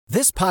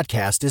This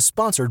podcast is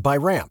sponsored by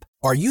Ramp.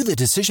 Are you the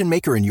decision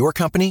maker in your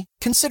company?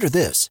 Consider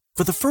this.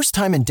 For the first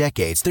time in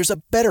decades, there's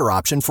a better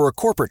option for a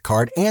corporate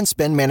card and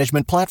spend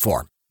management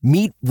platform.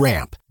 Meet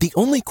Ramp, the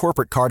only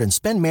corporate card and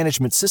spend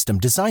management system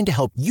designed to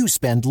help you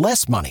spend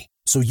less money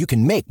so you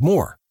can make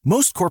more.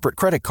 Most corporate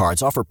credit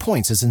cards offer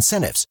points as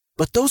incentives,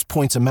 but those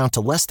points amount to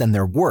less than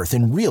their worth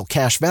in real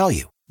cash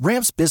value.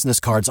 Ramp's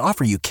business cards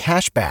offer you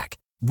cash back,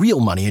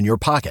 real money in your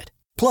pocket.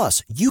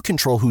 Plus, you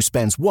control who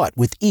spends what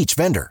with each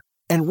vendor.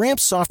 And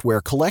Ramp's software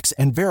collects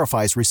and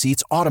verifies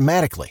receipts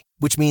automatically,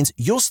 which means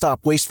you'll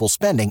stop wasteful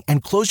spending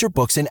and close your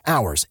books in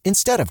hours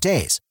instead of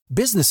days.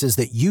 Businesses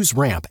that use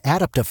Ramp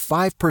add up to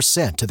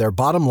 5% to their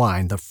bottom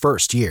line the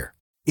first year.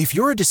 If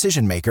you're a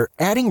decision maker,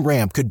 adding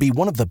Ramp could be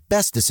one of the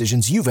best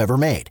decisions you've ever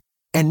made.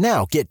 And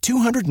now get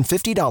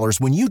 $250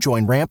 when you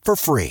join Ramp for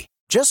free.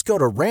 Just go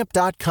to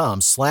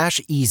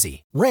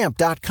ramp.com/easy.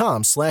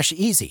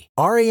 Ramp.com/easy.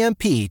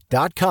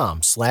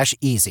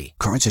 RAMP.com/easy.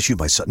 Cards issued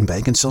by Sutton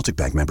Bank and Celtic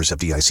Bank, members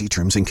FDIC.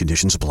 Terms and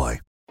conditions apply.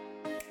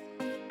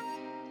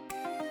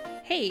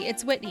 Hey,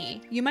 it's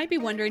Whitney. You might be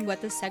wondering what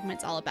this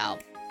segment's all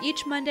about.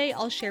 Each Monday,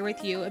 I'll share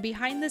with you a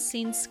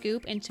behind-the-scenes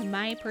scoop into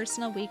my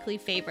personal weekly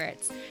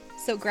favorites.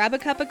 So grab a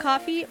cup of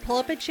coffee, pull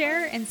up a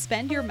chair, and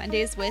spend your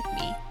Mondays with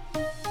me.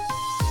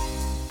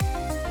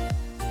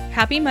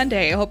 Happy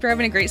Monday. I hope you're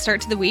having a great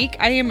start to the week.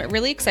 I am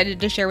really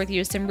excited to share with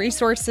you some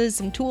resources,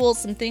 some tools,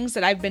 some things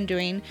that I've been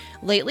doing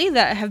lately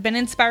that have been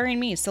inspiring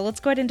me. So let's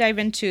go ahead and dive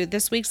into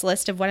this week's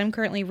list of what I'm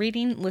currently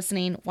reading,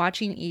 listening,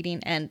 watching,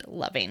 eating, and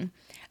loving.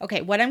 Okay,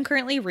 what I'm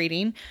currently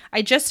reading,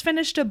 I just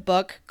finished a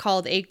book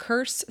called A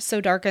Curse So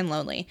Dark and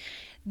Lonely.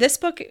 This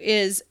book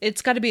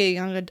it's got to be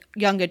a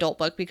young adult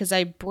book because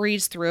I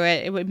breezed through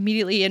it. It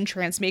immediately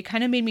entranced me. It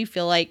kind of made me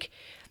feel like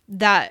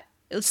that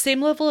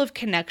same level of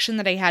connection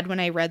that I had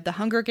when I read the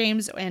Hunger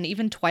Games and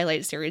even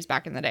Twilight series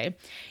back in the day.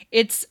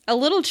 It's a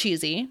little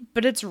cheesy,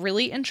 but it's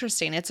really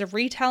interesting. It's a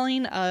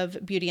retelling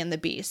of Beauty and the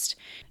Beast.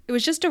 It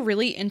was just a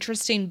really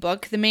interesting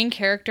book. The main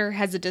character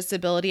has a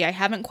disability. I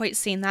haven't quite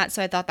seen that,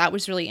 so I thought that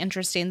was really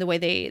interesting, the way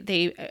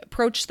they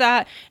approached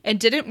that and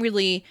didn't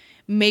really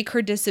make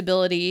her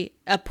disability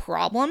a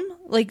problem.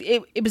 Like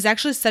it was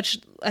actually such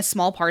a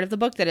small part of the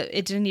book that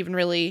it didn't even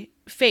really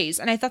phase.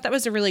 And I thought that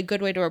was a really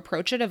good way to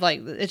approach it, of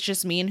like, it's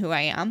just me and who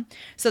I am.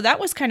 So that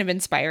was kind of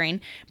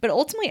inspiring. But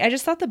ultimately, I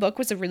just thought the book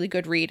was a really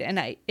good read, and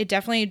it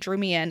definitely drew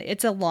me in.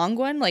 It's a long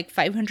one, like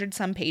 500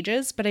 some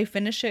pages, but I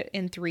finished it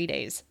in 3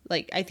 days.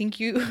 Like, I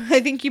think you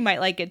might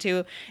like it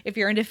too. If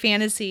you're into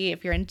fantasy,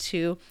 if you're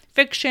into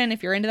fiction,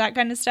 if you're into that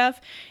kind of stuff,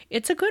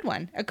 it's a good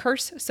one. A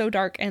Curse So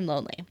Dark and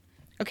Lonely.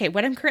 Okay,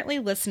 what I'm currently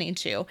listening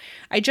to,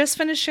 I just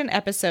finished an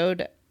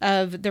episode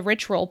of the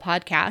Rich Roll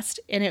podcast,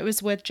 and it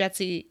was with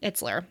Jesse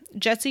Itzler.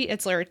 Jesse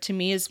Itzler, to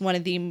me, is one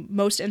of the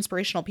most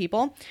inspirational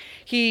people.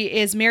 He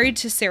is married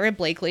to Sarah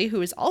Blakely,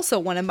 who is also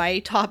one of my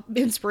top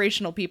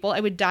inspirational people. I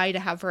would die to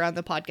have her on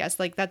the podcast.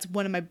 Like, that's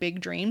one of my big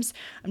dreams.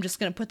 I'm just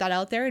going to put that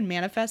out there and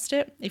manifest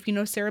it. If you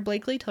know Sarah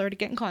Blakely, tell her to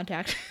get in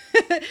contact.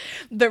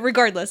 But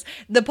regardless,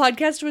 the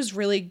podcast was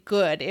really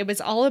good. It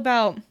was all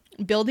about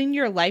building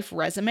your life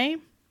resume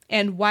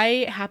and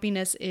why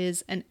happiness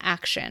is an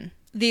action.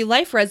 The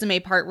life resume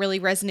part really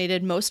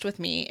resonated most with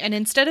me. And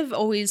instead of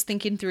always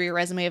thinking through your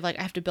resume of like,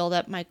 I have to build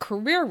up my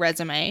career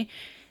resume,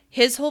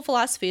 his whole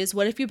philosophy is,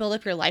 what if you build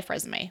up your life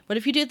resume? What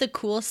if you did the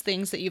coolest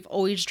things that you've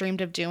always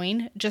dreamed of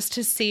doing just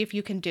to see if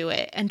you can do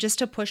it, and just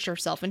to push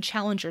yourself and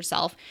challenge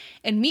yourself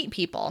and meet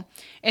people?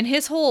 And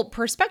his whole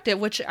perspective,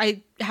 which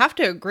I have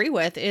to agree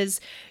with,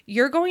 is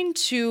you're going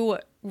to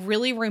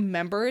really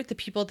remember the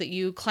people that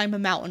you climb a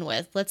mountain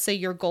with. Let's say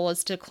your goal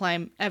is to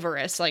climb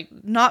Everest, like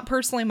not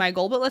personally my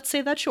goal, but let's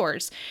say that's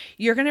yours.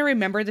 You're going to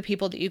remember the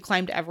people that you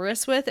climbed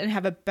Everest with and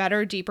have a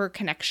better, deeper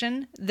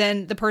connection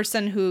than the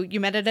person who you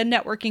met at a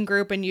networking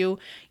group and you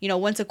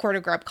once a quarter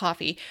grab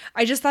coffee.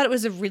 I just thought it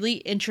was a really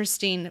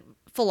interesting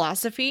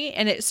philosophy,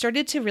 and it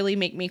started to really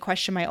make me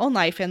question my own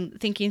life and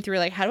thinking through,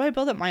 like, how do I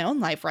build up my own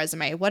life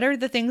resume? What are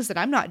the things that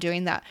I'm not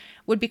doing that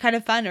would be kind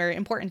of fun or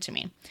important to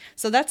me?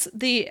 So that's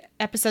the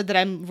episode that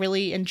I'm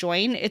really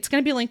enjoying. It's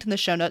going to be linked in the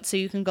show notes, so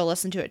you can go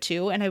listen to it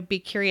too. And I would be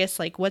curious,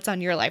 like, what's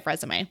on your life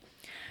resume?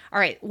 All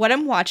right, what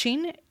I'm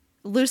watching,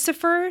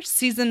 Lucifer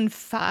season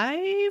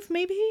 5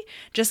 maybe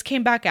just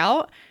came back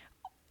out.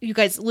 You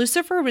guys,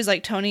 Lucifer was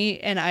like Tony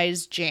and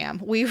I's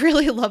jam. We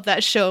really love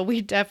that show. We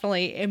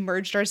definitely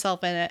immersed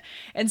ourselves in it.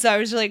 And so I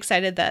was really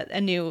excited that a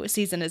new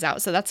season is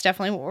out. So that's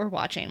definitely what we're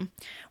watching.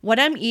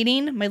 What I'm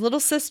eating, my little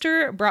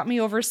sister brought me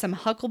over some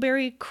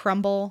huckleberry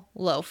crumble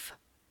loaf.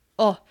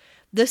 Oh,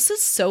 this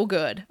is so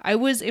good. I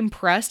was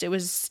impressed. It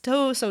was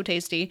so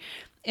tasty.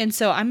 And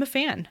so I'm a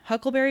fan.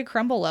 Huckleberry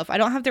crumble loaf. I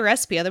don't have the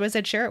recipe, otherwise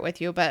I'd share it with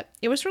you, but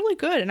it was really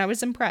good and I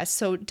was impressed.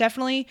 So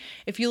definitely,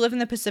 if you live in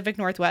the Pacific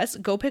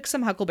Northwest, go pick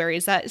some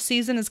huckleberries. That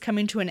season is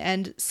coming to an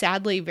end,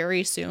 sadly,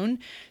 very soon.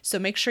 So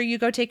make sure you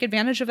go take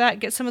advantage of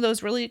that. Get some of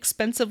those really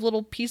expensive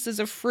little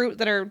pieces of fruit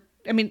that are,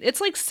 I mean, it's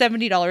like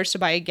 $70 to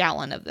buy a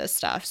gallon of this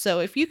stuff.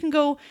 So if you can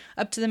go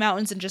up to the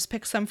mountains and just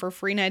pick some for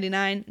free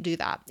 $99, do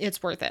that.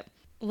 It's worth it.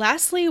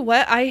 Lastly,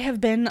 what I have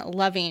been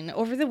loving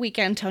over the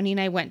weekend, Tony and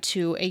I went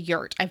to a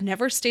yurt. I've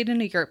never stayed in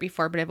a yurt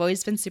before, but I've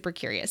always been super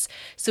curious.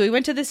 So we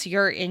went to this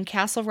yurt in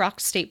Castle Rock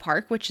State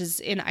Park, which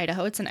is in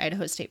Idaho. It's an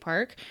Idaho State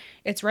Park.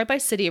 It's right by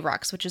City of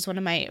Rocks, which is one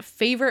of my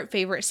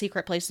favorite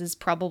secret places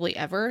probably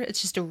ever.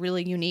 It's just a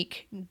really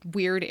unique,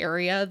 weird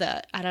area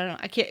that, I don't know,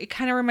 it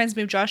kind of reminds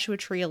me of Joshua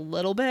Tree a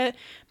little bit,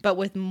 but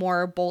with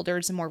more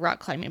boulders and more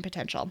rock climbing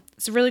potential.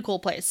 It's a really cool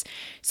place.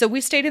 So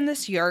we stayed in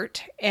this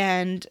yurt,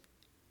 and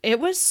it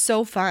was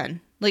so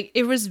fun. Like,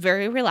 it was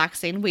very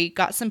relaxing. We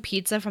got some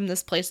pizza from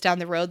this place down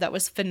the road that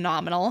was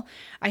phenomenal.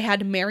 I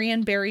had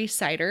Marionberry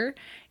cider,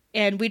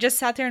 and we just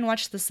sat there and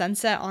watched the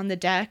sunset on the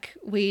deck.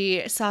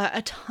 We saw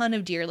a ton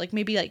of deer, like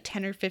maybe like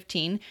 10 or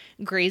 15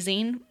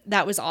 grazing.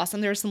 That was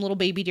awesome. There were some little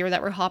baby deer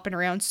that were hopping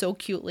around so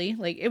cutely.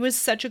 Like, it was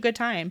such a good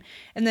time.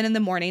 And then in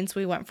the mornings,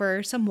 we went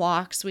for some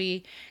walks.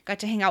 We got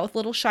to hang out with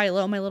little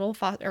Shiloh, my little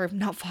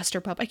not foster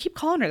pup. I keep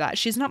calling her that.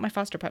 She's not my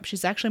foster pup.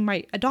 She's actually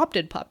my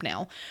adopted pup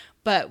now.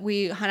 But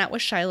we hung out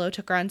with Shiloh,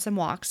 took her on some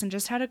walks, and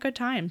just had a good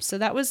time. So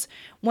that was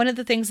one of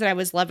the things that I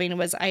was loving.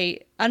 Was I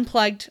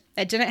unplugged.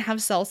 I didn't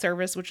have cell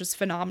service, which was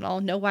phenomenal.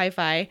 No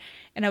Wi-Fi.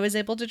 And I was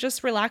able to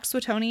just relax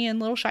with Tony and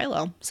little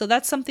Shiloh. So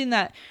that's something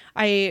that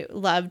I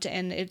loved.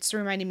 And it's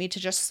reminding me to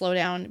just slow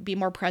down, be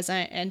more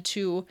present, and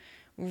to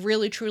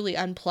really, truly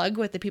unplug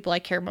with the people I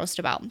care most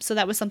about. So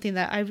that was something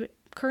that I've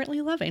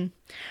currently loving.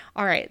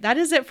 All right, that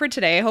is it for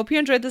today. I hope you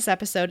enjoyed this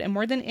episode, and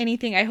more than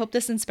anything, I hope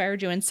this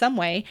inspired you in some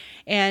way,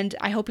 and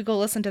I hope you go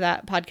listen to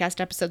that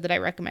podcast episode that I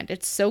recommend.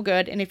 It's so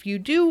good, and if you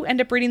do end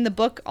up reading the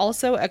book,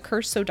 also A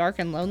Curse So Dark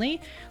and Lonely,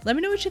 let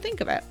me know what you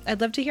think of it. I'd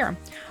love to hear.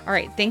 All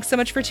right, thanks so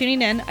much for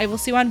tuning in. I will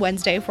see you on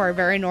Wednesday for a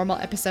very normal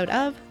episode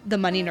of the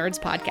Money Nerds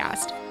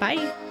Podcast.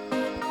 Bye.